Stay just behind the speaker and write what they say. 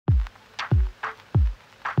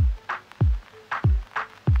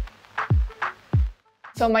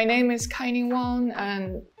So my name is Kaining Wang,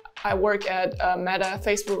 and I work at a Meta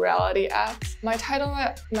Facebook reality app. My title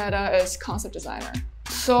at Meta is Concept Designer.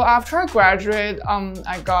 So after I graduated,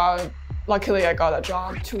 luckily I got a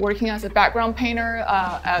job to working as a background painter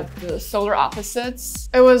at the Solar Opposites.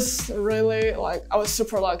 It was really I was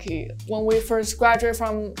super lucky. When we first graduated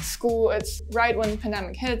from school, it's right when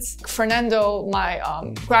pandemic hits. Fernando, my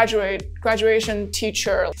graduation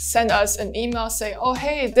teacher, sent us an email saying, oh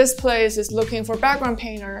hey, this place is looking for background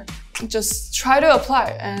painter. Just try to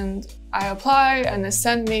apply. And I applied and they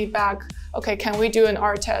sent me back, okay, can we do an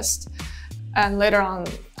art test? And later on,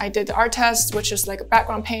 I did the art test, which is like a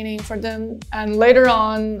background painting for them. And later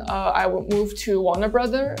on, I would move to Warner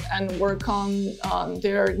Brothers and work on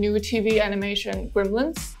their new TV animation,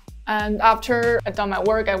 Gremlins. And after I'd done my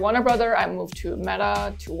work at Warner Brothers, I moved to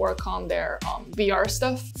Meta to work on their VR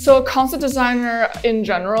stuff. So concept designer in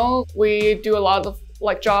general, we do a lot of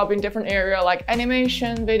job in different areas like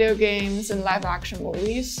animation, video games, and live action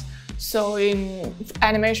movies. So in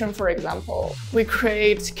animation, for example, we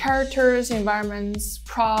create characters, environments,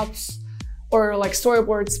 props, or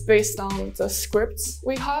storyboards based on the scripts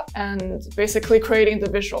we have, and basically creating the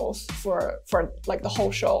visuals for the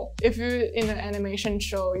whole show. If you're in an animation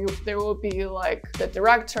show, there will be the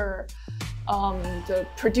director, the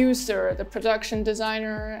producer, the production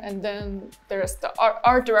designer, and then there's the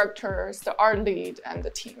art directors, the art lead, and the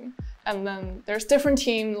team. And then there's different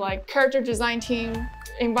teams like character design team,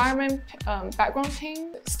 environment background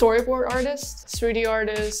team, storyboard artists, 3D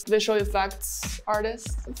artists, visual effects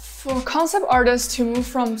artists. For concept artists to move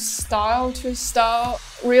from style to style,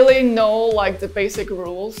 really know the basic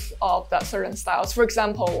rules of that certain styles. For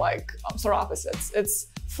example, Solar Opposites, it's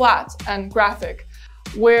flat and graphic.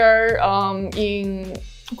 Where in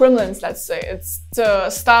Gremlins, let's say, the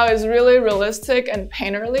style is really realistic and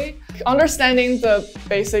painterly. Understanding the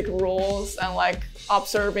basic rules and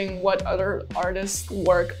observing what other artists'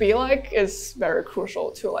 work be is very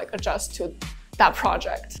crucial to adjust to that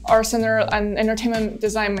project. ArtCenter and entertainment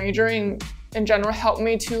design major in general helped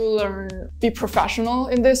me to be professional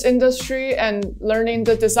in this industry, and learning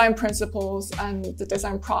the design principles and the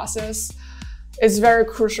design process is very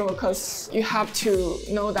crucial because you have to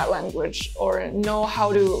know that language or know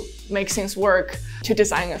how to make things work to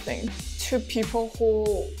design a thing. To people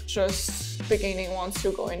who just beginning wants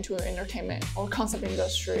to go into entertainment or concept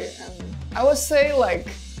industry, and I would say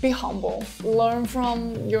be humble. Learn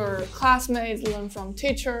from your classmates, learn from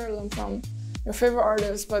teacher, learn from your favorite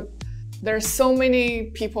artists, but there's so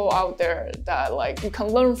many people out there that you can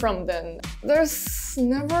learn from them. There's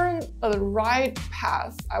never a right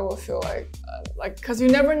path, I will feel because you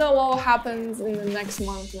never know what will happen in the next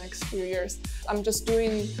month, next few years. I'm just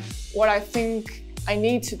doing what I think I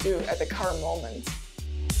need to do at the current moment.